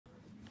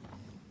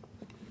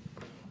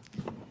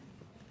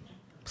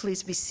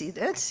Please be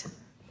seated.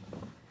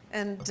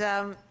 And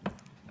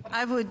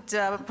I would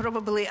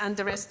probably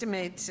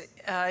underestimate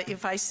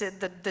if I said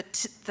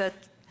that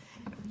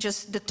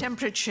just the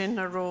temperature in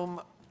a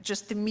room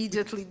just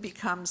immediately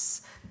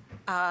becomes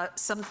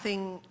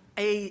something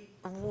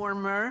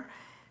warmer,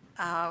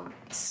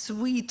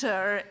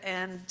 sweeter,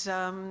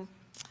 and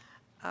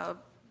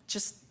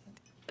just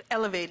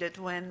elevated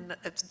when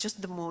it's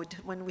just the mood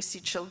when we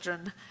see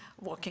children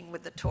walking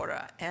with the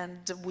Torah.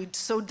 And we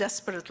so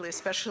desperately,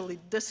 especially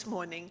this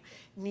morning,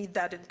 need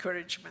that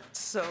encouragement.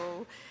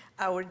 So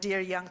our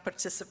dear young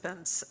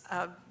participants,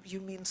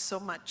 you mean so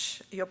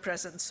much, your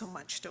presence so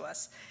much to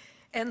us.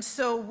 And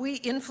so we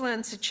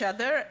influence each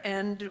other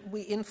and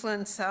we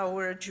influence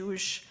our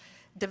Jewish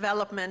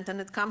development, and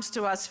it comes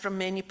to us from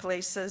many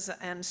places,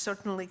 and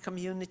certainly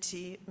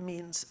community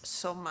means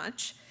so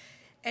much.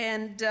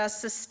 And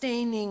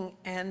sustaining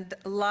and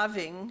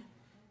loving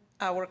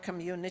our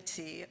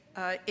community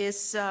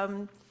is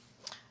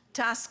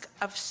task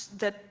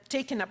that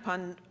taken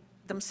upon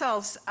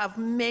themselves of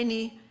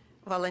many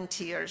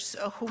volunteers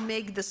who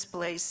make this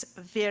place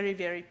very,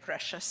 very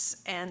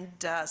precious and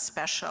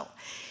special.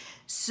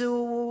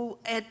 So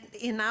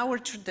in our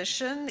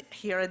tradition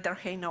here at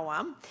Darchei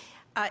Noam,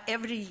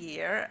 every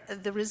year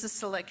there is a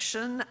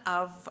selection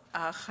of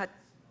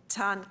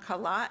Chatan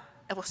Kallat,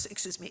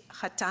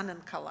 Chatan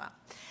and Kallah.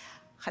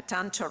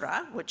 Chatan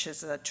Torah, which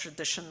is a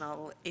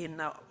traditional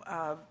in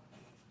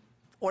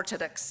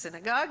Orthodox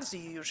synagogues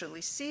you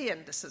usually see,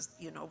 and this is,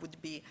 would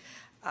be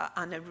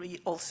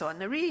also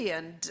honoree,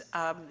 and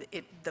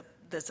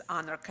this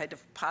honor kind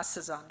of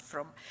passes on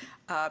from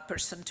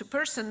person to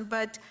person.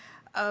 But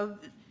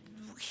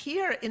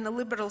here in the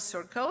liberal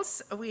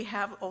circles, we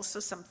have also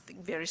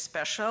something very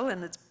special,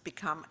 and it's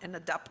become an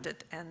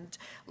adopted and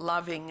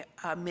loving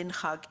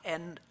minhag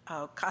and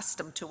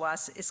custom to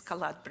us is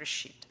Kallat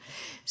Breishit.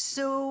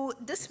 So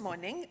this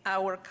morning,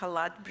 our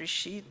Kallat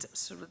Breishit,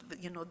 sort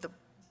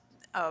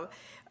of,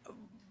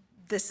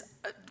 this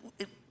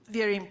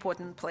very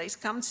important place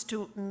comes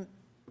to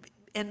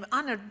and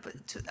honored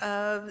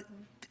to,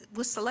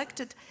 was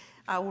selected.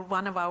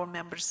 One of our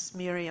members is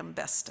Miriam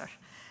Bester.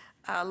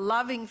 A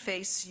loving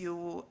face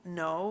you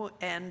know,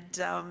 and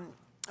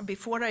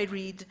before I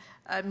read,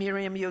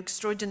 Miriam, your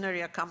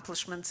extraordinary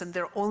accomplishments, and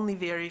they're only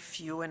very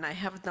few, and I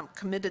have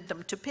committed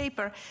them to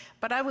paper,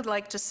 but I would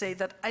like to say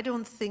that I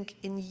don't think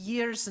in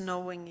years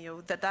knowing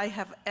you that I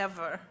have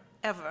ever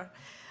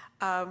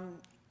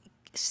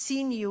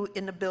seen you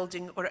in a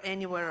building or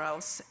anywhere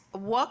else,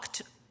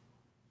 walked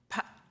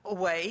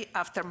away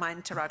after my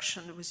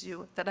interaction with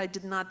you, that I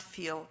did not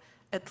feel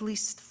at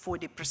least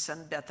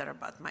 40% better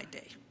about my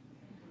day.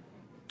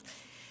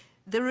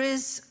 There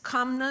is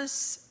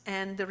calmness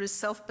and there is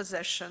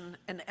self-possession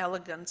and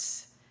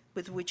elegance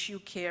with which you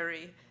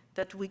carry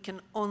that we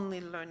can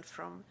only learn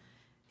from.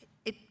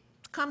 It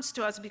comes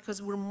to us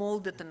because we're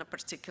molded in a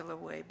particular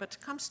way, but it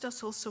comes to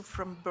us also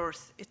from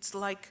birth. It's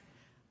like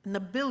an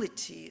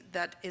ability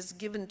that is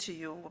given to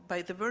you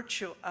by the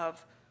virtue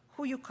of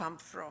who you come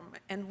from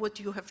and what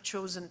you have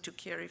chosen to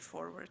carry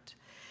forward.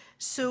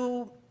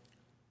 So,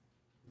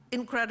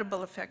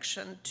 incredible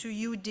affection to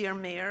you, dear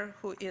Mayor,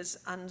 who is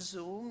on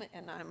Zoom,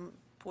 and I'm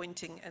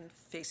pointing and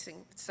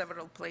facing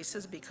several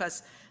places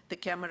because the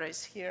camera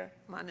is here,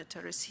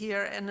 monitor is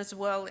here, and as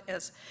well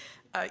as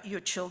your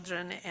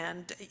children,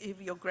 and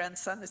your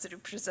grandson is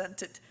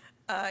represented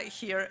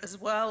here as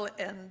well,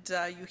 and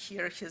you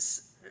hear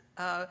his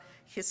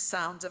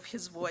sounds of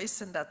his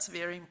voice, and that's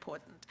very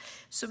important.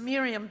 So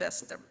Miriam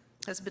Bester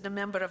has been a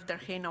member of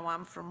Darchei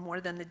Noam for more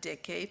than a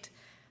decade,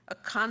 a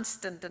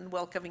constant and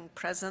welcoming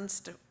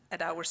presence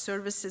at our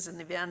services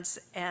and events,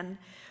 and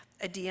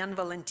a DN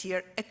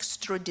volunteer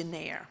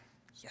extraordinaire,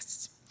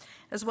 yes,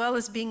 as well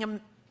as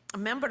being a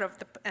member of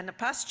and a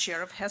past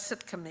chair of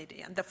Hesed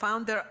Committee and the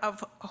founder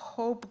of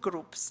Hope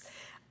Groups,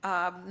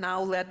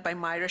 now led by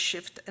Myra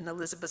Shift and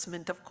Elizabeth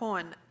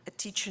Mintoff-Cohen. A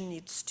teacher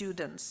needs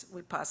students.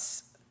 We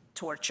pass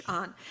torch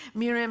on.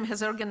 Miriam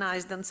has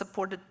organized and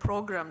supported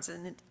programs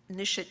and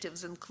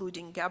initiatives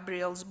including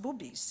Gabrielle's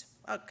Boobies,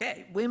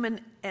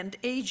 Women and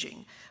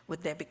Aging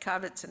with Debbie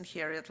Kavitz and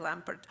Harriet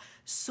Lampert,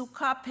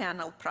 Sukkah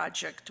panel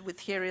project with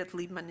Harriet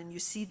Liebman, and you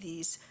see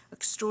these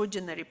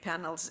extraordinary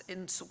panels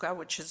in Sukkah,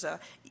 which is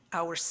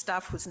our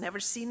staff who's never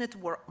seen it,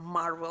 were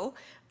marvel.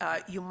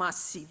 You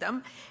must see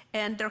them.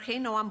 And Darchei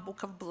Noam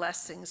Book of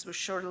Blessings with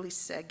Shirley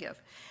Segev.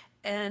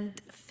 And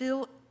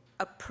Fill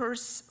a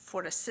Purse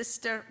for a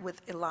Sister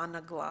with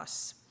Ilana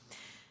Gloss.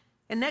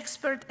 An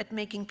expert at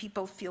making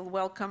people feel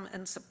welcome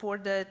and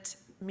supported,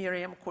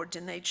 Miriam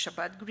coordinates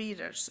Shabbat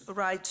greeters,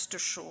 rides to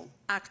shul,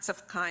 acts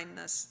of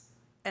kindness,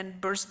 and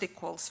birthday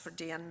calls for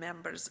DN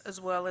members, as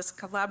well as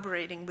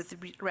collaborating with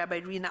Rabbi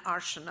Rina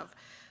Arshanov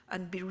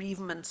on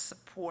bereavement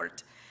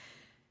support.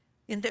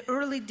 In the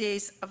early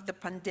days of the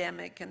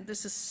pandemic, and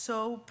this is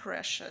so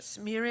precious,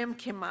 Miriam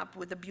came up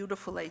with a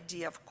beautiful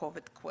idea of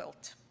COVID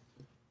quilt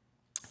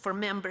for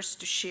members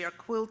to share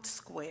quilt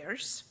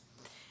squares,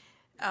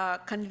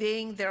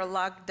 conveying their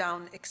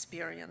lockdown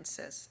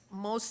experiences.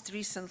 Most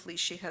recently,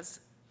 she has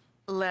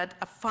led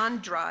a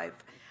fund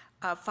drive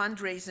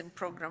fundraising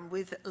program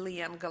with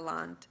Leanne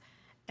Gallant.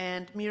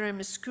 And Miriam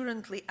is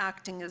currently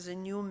acting as a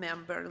new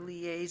member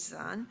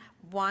liaison,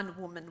 one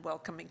woman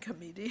welcoming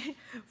committee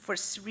for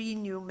 3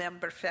 new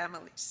member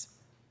families.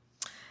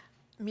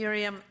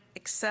 Miriam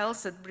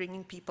excels at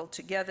bringing people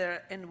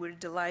together, and we're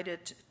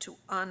delighted to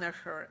honor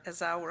her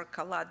as our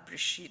Kallat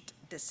Breishit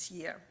this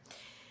year.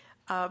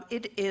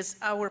 It is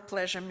our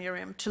pleasure,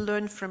 Miriam, to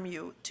learn from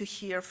you, to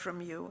hear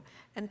from you,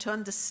 and to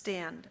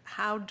understand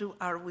how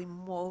are we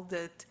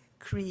molded,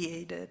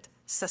 created,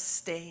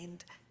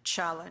 sustained,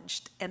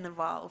 challenged, and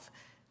evolve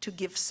to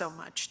give so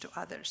much to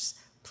others.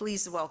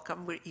 Please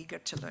welcome, we're eager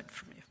to learn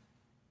from you.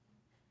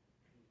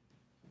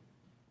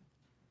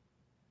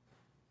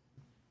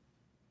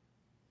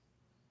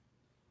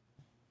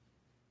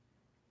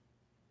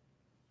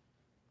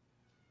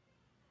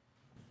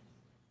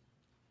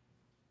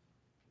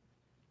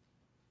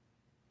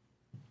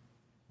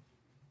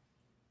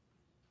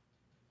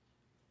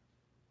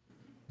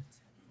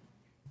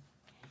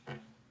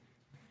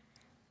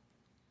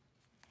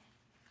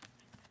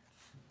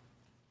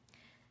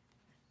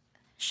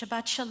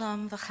 Shabbat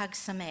Shalom v'Chag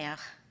Sameach.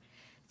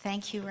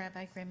 Thank you,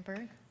 Rabbi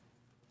Grimberg.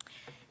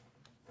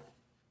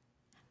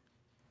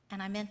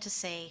 And I meant to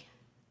say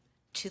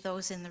to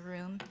those in the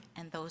room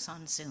and those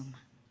on Zoom.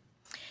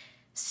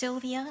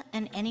 Sylvia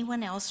and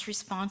anyone else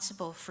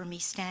responsible for me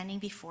standing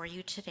before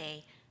you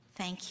today,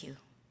 thank you.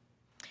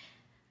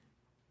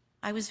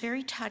 I was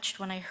very touched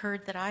when I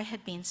heard that I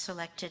had been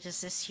selected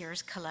as this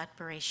year's Kallat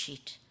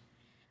Breishit.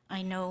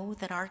 I know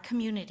that our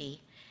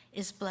community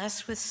is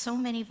blessed with so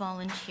many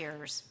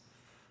volunteers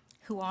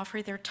who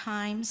offer their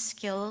time,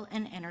 skill,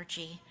 and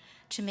energy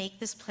to make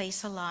this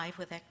place alive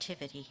with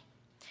activity.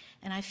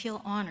 And I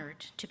feel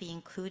honored to be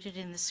included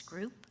in this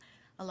group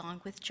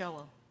along with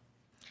Joel.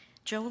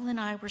 Joel and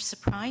I were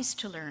surprised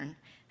to learn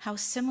how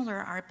similar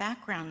our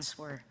backgrounds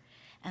were,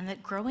 and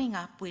that growing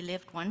up we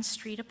lived one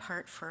street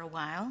apart for a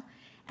while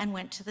and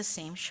went to the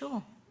same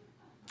shul.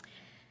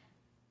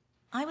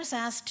 I was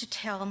asked to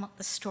tell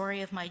the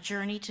story of my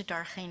journey to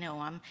Darchei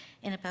Noam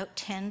in about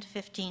 10 to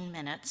 15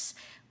 minutes.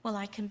 Well,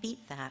 I can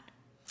beat that.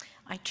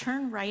 I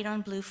turned right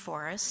on Blue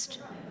Forest,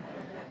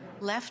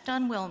 left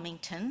on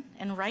Wilmington,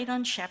 and right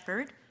on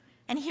Shepherd,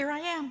 and here I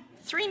am,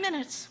 3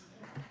 minutes.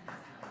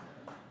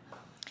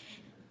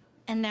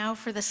 And now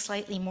for the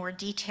slightly more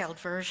detailed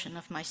version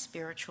of my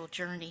spiritual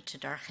journey to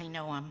Darchei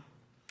Noam.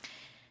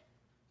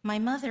 My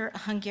mother, a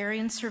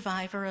Hungarian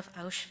survivor of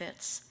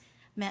Auschwitz,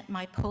 met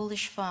my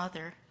Polish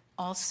father,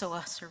 also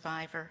a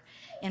survivor,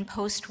 in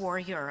post-war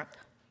Europe.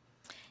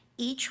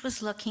 Each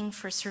was looking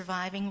for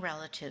surviving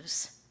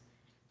relatives.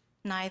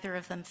 Neither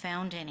of them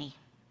found any.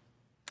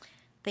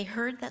 They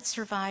heard that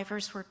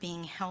survivors were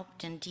being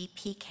helped in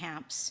DP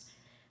camps,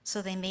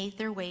 so they made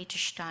their way to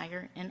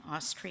Steyr in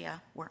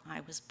Austria, where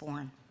I was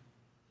born.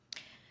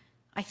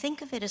 I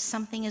think of it as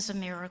something as a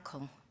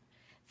miracle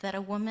that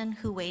a woman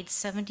who weighed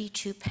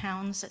 72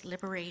 pounds at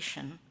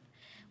liberation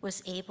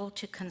was able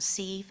to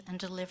conceive and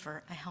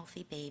deliver a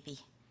healthy baby.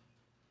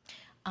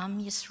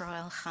 Am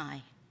Yisrael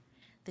Chai.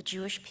 The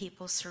Jewish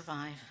people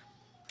survive.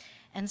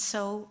 And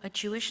so a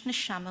Jewish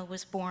neshama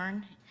was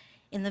born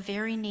in the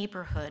very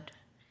neighborhood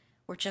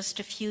where just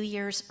a few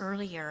years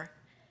earlier,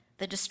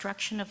 the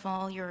destruction of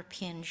all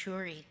European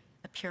Jewry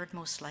appeared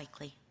most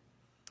likely.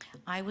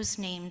 I was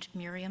named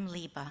Miriam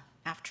Liba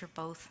after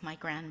both my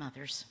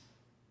grandmothers.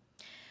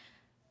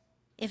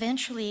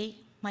 Eventually,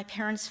 my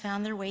parents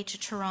found their way to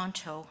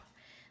Toronto,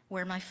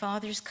 where my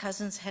father's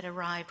cousins had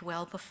arrived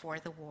well before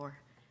the war.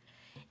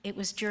 It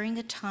was during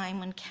a time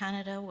when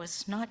Canada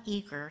was not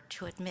eager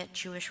to admit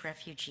Jewish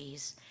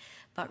refugees,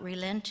 but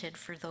relented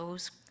for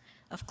those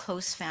of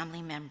close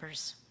family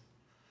members.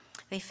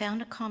 They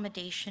found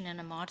accommodation in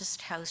a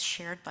modest house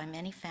shared by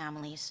many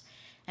families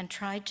and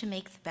tried to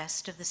make the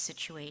best of the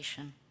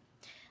situation.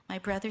 My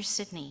brother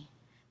Sidney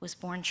was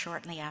born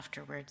shortly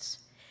afterwards.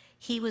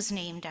 He was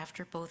named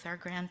after both our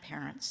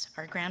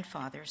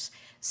grandfathers,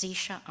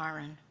 Zisha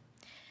Aaron.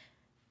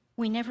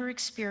 We never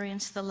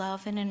experienced the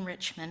love and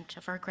enrichment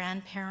of our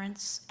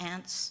grandparents,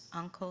 aunts,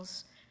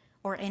 uncles,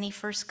 or any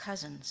first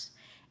cousins,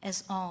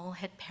 as all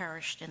had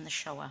perished in the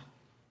Shoah.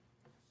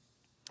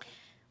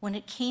 When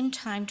it came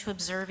time to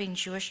observing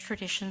Jewish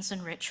traditions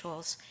and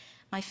rituals,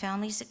 my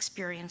family's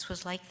experience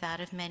was like that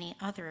of many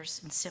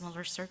others in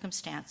similar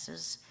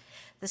circumstances.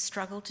 The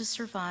struggle to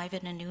survive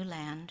in a new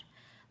land,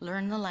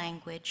 learn the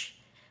language,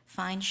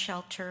 find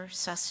shelter,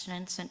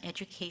 sustenance, and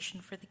education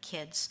for the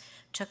kids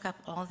took up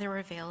all their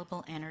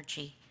available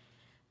energy.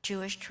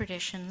 Jewish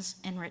traditions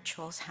and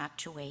rituals had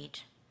to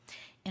wait.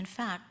 In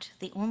fact,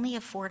 the only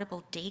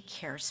affordable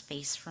daycare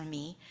space for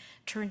me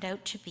turned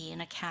out to be in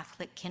a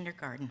Catholic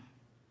kindergarten.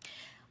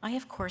 I,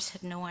 of course,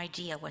 had no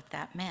idea what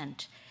that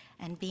meant,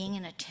 and being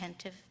an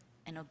attentive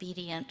and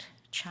obedient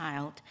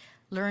child,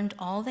 learned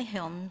all the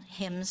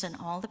hymns and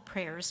all the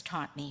prayers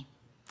taught me.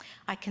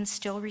 I can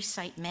still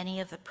recite many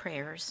of the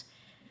prayers,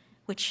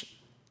 which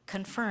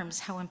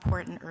confirms how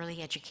important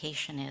early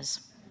education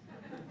is.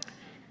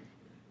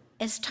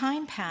 As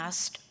time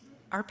passed,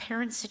 our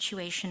parents'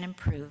 situation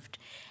improved,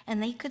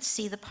 and they could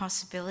see the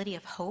possibility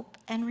of hope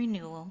and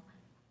renewal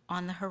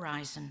on the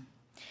horizon.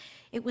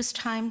 It was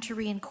time to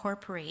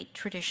reincorporate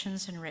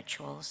traditions and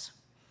rituals.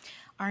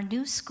 Our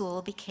new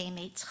school became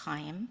Eitz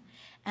Chaim,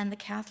 and the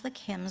Catholic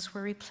hymns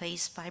were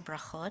replaced by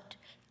brachot,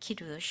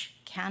 kiddush,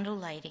 candle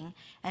lighting,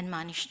 and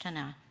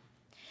manishtana.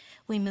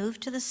 We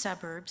moved to the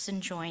suburbs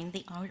and joined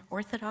the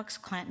Orthodox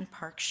Clanton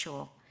Park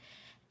Shul,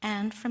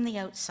 and from the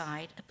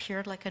outside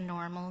appeared like a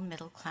normal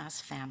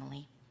middle-class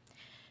family.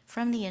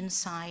 From the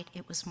inside,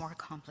 it was more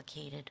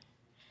complicated.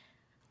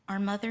 Our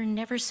mother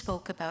never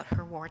spoke about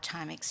her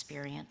wartime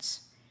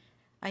experience.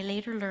 I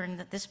later learned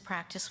that this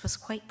practice was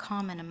quite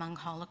common among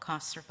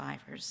Holocaust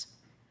survivors.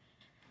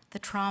 The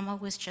trauma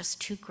was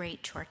just too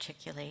great to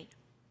articulate.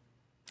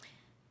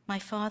 Our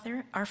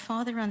father,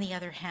 on the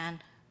other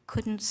hand,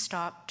 couldn't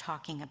stop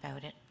talking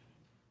about it.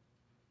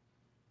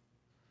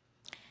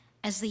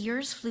 As the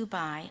years flew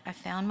by, I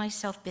found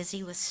myself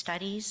busy with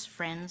studies,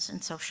 friends,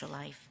 and social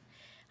life.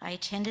 I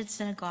attended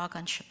synagogue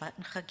on Shabbat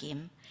and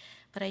Chagim,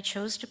 but I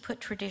chose to put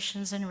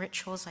traditions and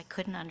rituals I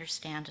couldn't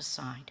understand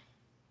aside.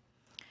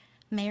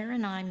 Meir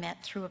and I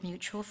met through a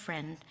mutual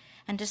friend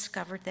and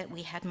discovered that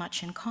we had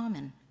much in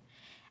common.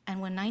 And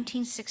when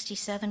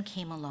 1967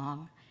 came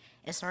along,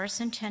 as our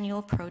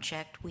centennial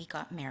project, we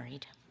got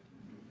married.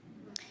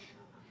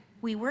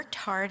 We worked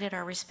hard at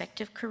our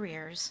respective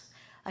careers,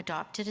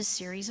 adopted a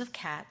series of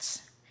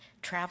cats,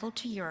 traveled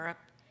to Europe,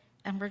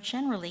 and were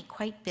generally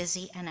quite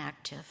busy and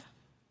active.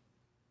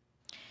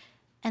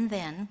 And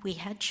then we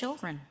had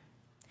children.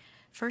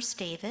 First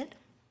David,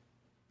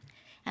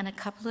 and a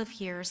couple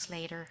of years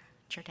later,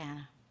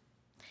 Jordana.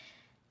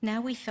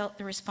 Now we felt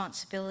the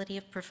responsibility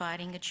of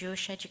providing a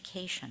Jewish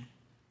education.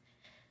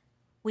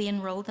 We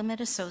enrolled them at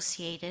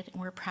Associated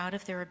and were proud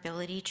of their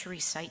ability to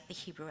recite the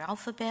Hebrew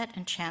alphabet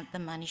and chant the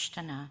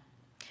Manishtana.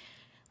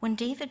 When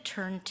David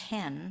turned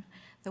 10,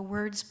 the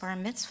words bar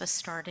mitzvah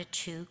started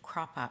to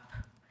crop up,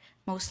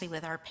 mostly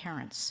with our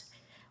parents.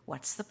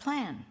 What's the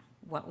plan?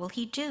 What will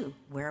he do?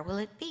 Where will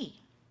it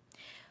be?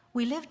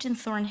 We lived in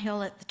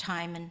Thornhill at the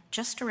time, and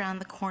just around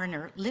the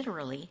corner,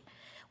 literally,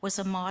 was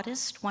a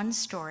modest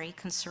one-story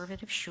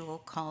conservative shul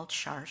called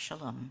Shar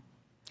Shalom.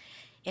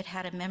 It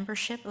had a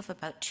membership of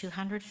about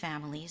 200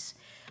 families.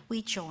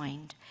 We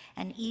joined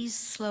and eased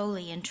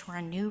slowly into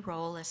our new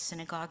role as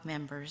synagogue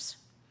members.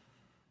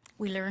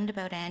 We learned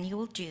about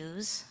annual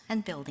dues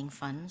and building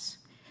funds,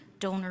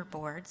 donor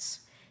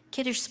boards,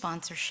 kiddush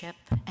sponsorship,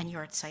 and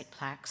yahrzeit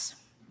plaques.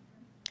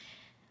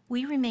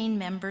 We remained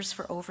members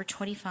for over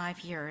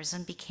 25 years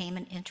and became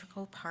an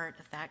integral part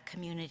of that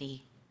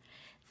community.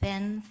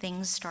 Then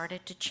things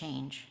started to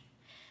change.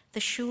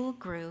 The shul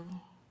grew,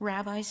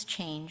 rabbis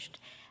changed,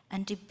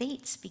 and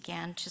debates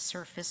began to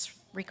surface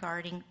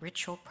regarding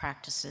ritual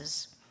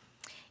practices.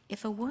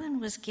 If a woman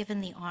was given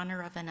the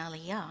honor of an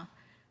aliyah,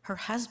 her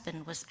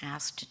husband was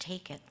asked to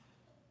take it.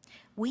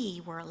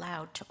 We were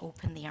allowed to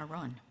open the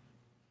aron.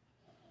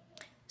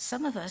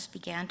 Some of us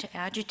began to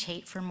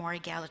agitate for more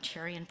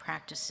egalitarian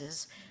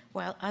practices,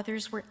 while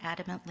others were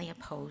adamantly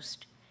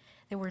opposed.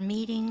 There were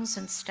meetings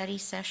and study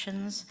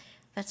sessions,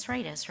 that's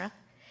right, Ezra,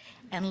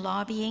 and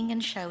lobbying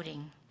and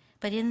shouting,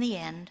 but in the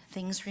end,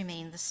 things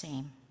remained the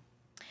same.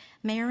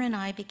 Meir and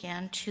I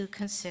began to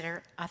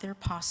consider other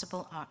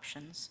possible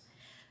options.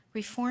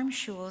 Reform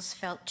shuls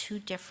felt too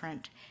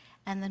different,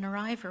 and the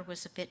Nariver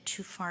was a bit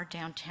too far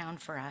downtown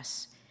for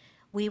us.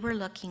 We were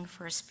looking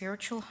for a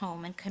spiritual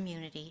home and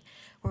community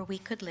where we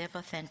could live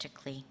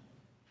authentically.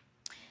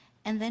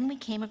 And then we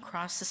came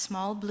across a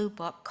small blue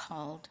book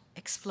called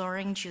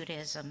Exploring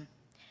Judaism.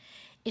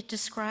 It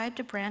described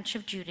a branch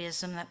of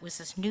Judaism that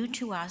was as new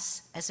to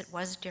us as it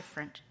was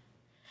different.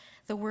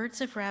 The words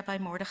of Rabbi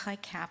Mordechai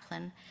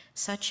Kaplan,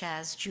 such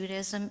as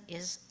Judaism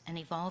is an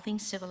evolving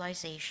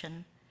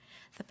civilization,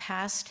 the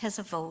past has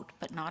a vote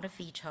but not a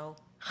veto,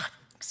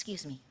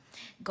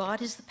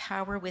 God is the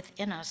power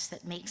within us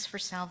that makes for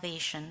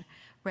salvation,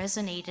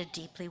 resonated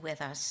deeply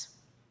with us.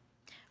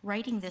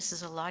 Writing this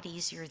is a lot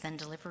easier than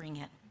delivering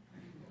it.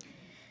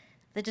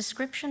 The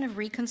description of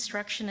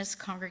Reconstructionist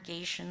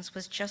congregations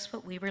was just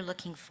what we were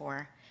looking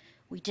for.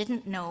 We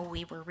didn't know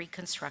we were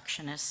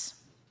Reconstructionists.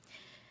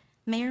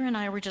 Meir and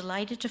I were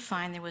delighted to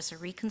find there was a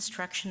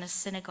Reconstructionist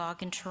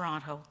synagogue in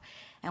Toronto,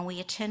 and we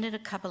attended a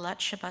Kabbalat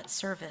Shabbat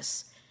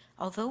service.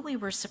 Although we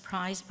were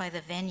surprised by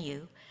the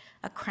venue,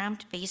 a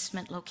cramped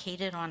basement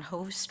located on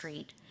Hove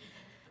Street,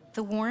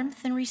 the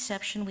warmth and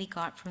reception we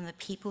got from the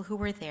people who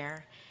were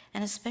there,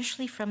 and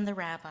especially from the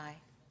rabbi,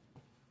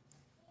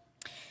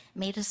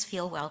 made us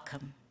feel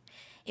welcome.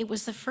 It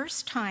was the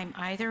first time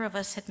either of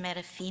us had met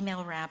a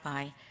female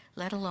rabbi,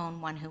 let alone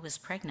one who was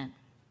pregnant.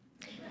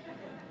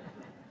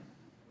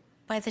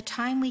 By the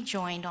time we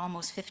joined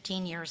almost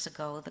 15 years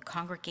ago, the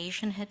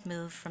congregation had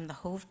moved from the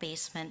Hove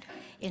basement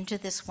into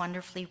this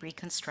wonderfully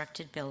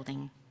reconstructed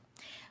building.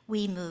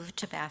 We moved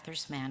to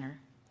Bathurst Manor.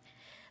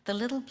 The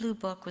little blue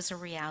book was a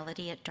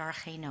reality at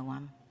Darchei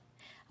Noam.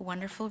 A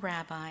wonderful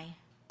rabbi,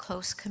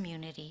 close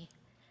community,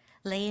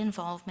 lay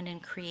involvement in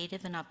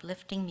creative and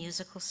uplifting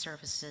musical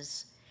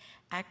services,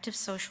 active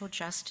social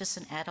justice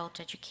and adult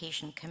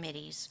education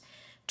committees,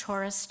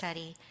 Torah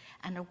study,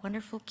 and a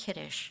wonderful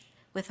Kiddush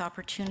with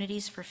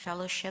opportunities for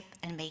fellowship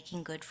and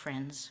making good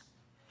friends.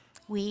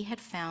 We had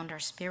found our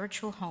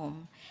spiritual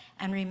home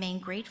and remain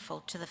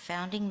grateful to the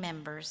founding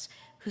members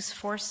whose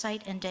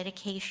foresight and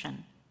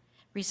dedication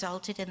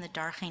resulted in the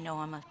Darchei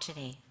Noam of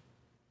today.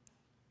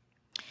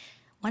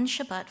 One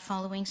Shabbat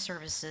following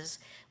services,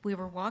 we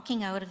were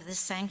walking out of this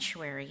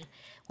sanctuary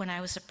when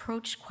I was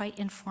approached quite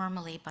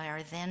informally by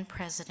our then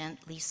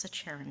president, Lisa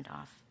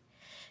Cherendoff.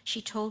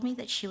 She told me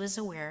that she was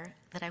aware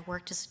that I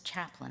worked as a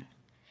chaplain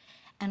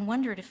and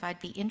wondered if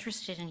I'd be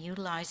interested in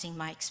utilizing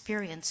my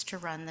experience to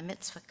run the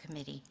mitzvah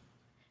committee.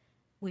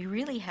 We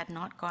really had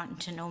not gotten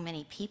to know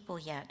many people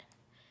yet.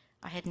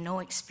 I had no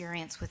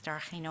experience with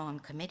Darchei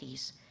Noam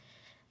committees,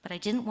 but I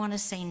didn't want to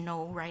say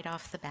no right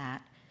off the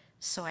bat,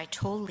 so I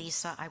told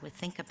Lisa I would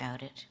think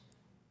about it.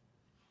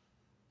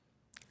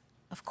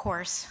 Of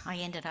course, I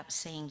ended up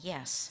saying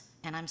yes,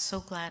 and I'm so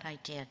glad I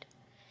did.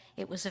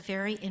 It was a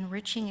very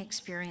enriching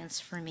experience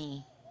for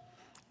me.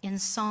 In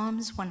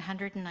Psalms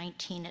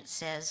 119 it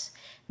says,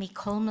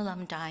 Mikol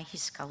melamdai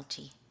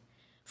hiskalti.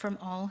 From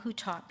all who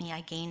taught me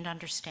I gained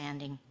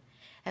understanding.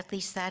 At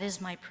least that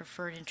is my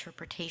preferred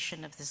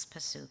interpretation of this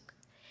pasuk.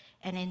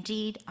 And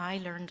indeed, I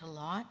learned a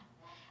lot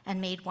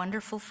and made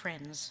wonderful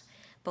friends,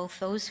 both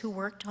those who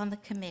worked on the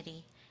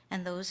committee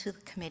and those who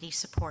the committee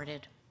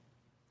supported.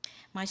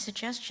 My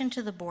suggestion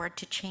to the board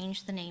to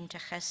change the name to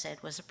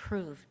Chesed was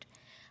approved.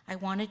 I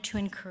wanted to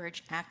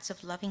encourage acts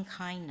of loving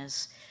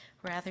kindness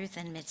rather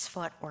than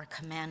mitzvot or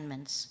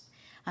commandments.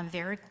 I'm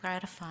very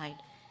gratified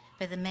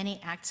by the many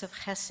acts of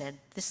Chesed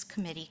this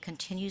committee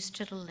continues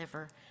to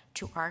deliver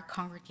to our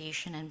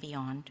congregation and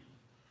beyond.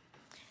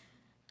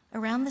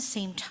 Around the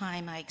same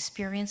time, I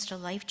experienced a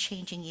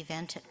life-changing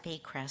event at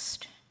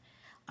Baycrest.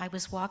 I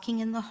was walking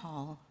in the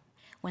hall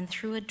when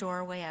through a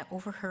doorway I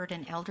overheard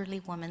an elderly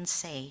woman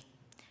say,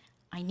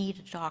 "I need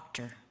a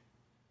doctor."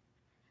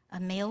 A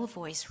male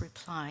voice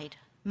replied,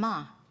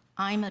 "Ma,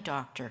 I'm a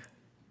doctor."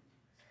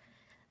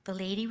 The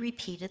lady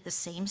repeated the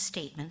same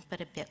statement,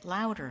 but a bit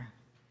louder.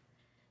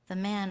 The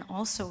man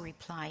also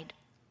replied,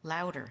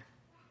 louder.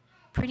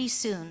 Pretty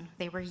soon,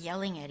 they were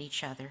yelling at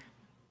each other.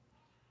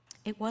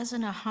 It was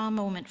an aha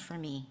moment for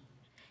me.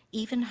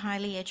 Even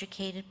highly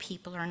educated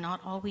people are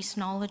not always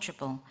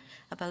knowledgeable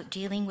about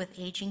dealing with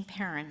aging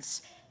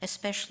parents,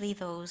 especially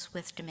those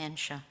with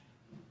dementia.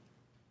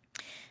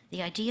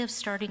 The idea of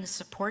starting a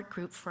support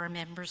group for our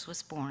members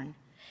was born,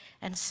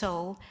 and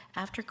so,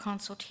 after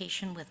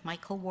consultation with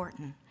Michael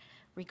Wharton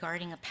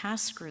regarding a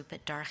past group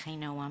at Darchei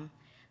Noam,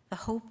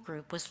 the Hope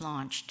Group was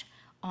launched,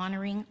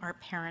 honoring our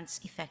parents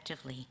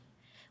effectively,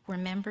 where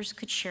members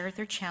could share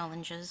their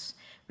challenges,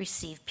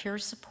 receive peer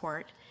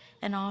support,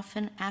 and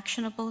often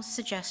actionable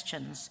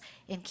suggestions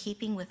in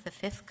keeping with the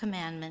fifth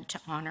commandment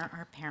to honor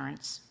our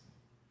parents.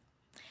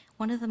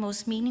 One of the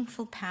most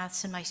meaningful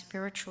paths in my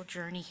spiritual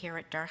journey here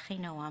at Darchei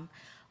Noam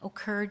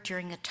occurred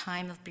during a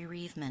time of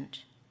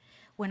bereavement.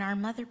 When our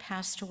mother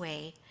passed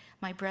away,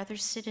 my brother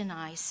Sid and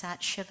I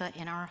sat Shiva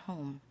in our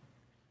home.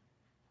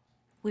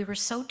 We were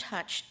so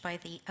touched by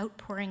the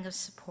outpouring of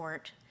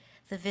support,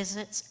 the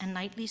visits and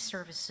nightly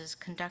services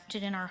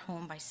conducted in our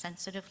home by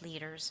sensitive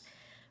leaders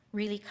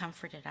really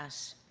comforted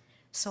us.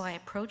 So I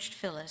approached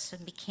Phyllis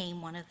and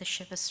became one of the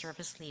Shiva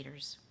service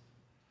leaders.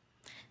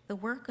 The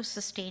work of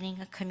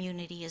sustaining a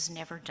community is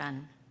never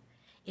done.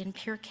 In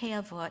Pirkei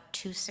Avot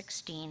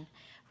 2:16,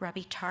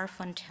 Rabbi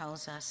Tarfon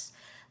tells us,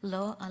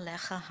 Lo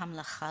alecha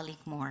hamlacha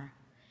ligmor.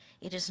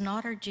 It is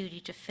not our duty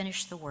to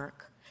finish the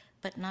work,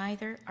 but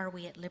neither are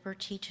we at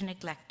liberty to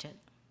neglect it.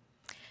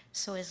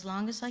 So as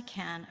long as I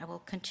can, I will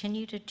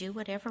continue to do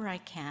whatever I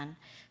can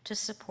to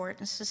support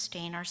and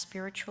sustain our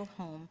spiritual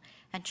home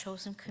and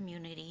chosen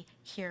community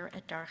here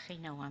at Darchei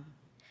Noam.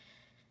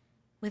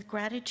 With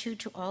gratitude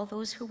to all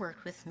those who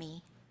worked with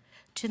me,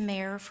 to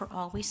Mayor for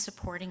always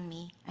supporting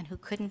me and who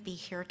couldn't be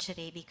here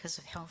today because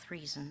of health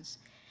reasons,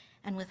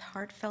 and with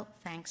heartfelt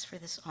thanks for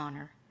this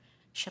honor,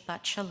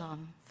 Shabbat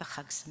Shalom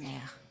v'Chag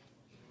Sameach.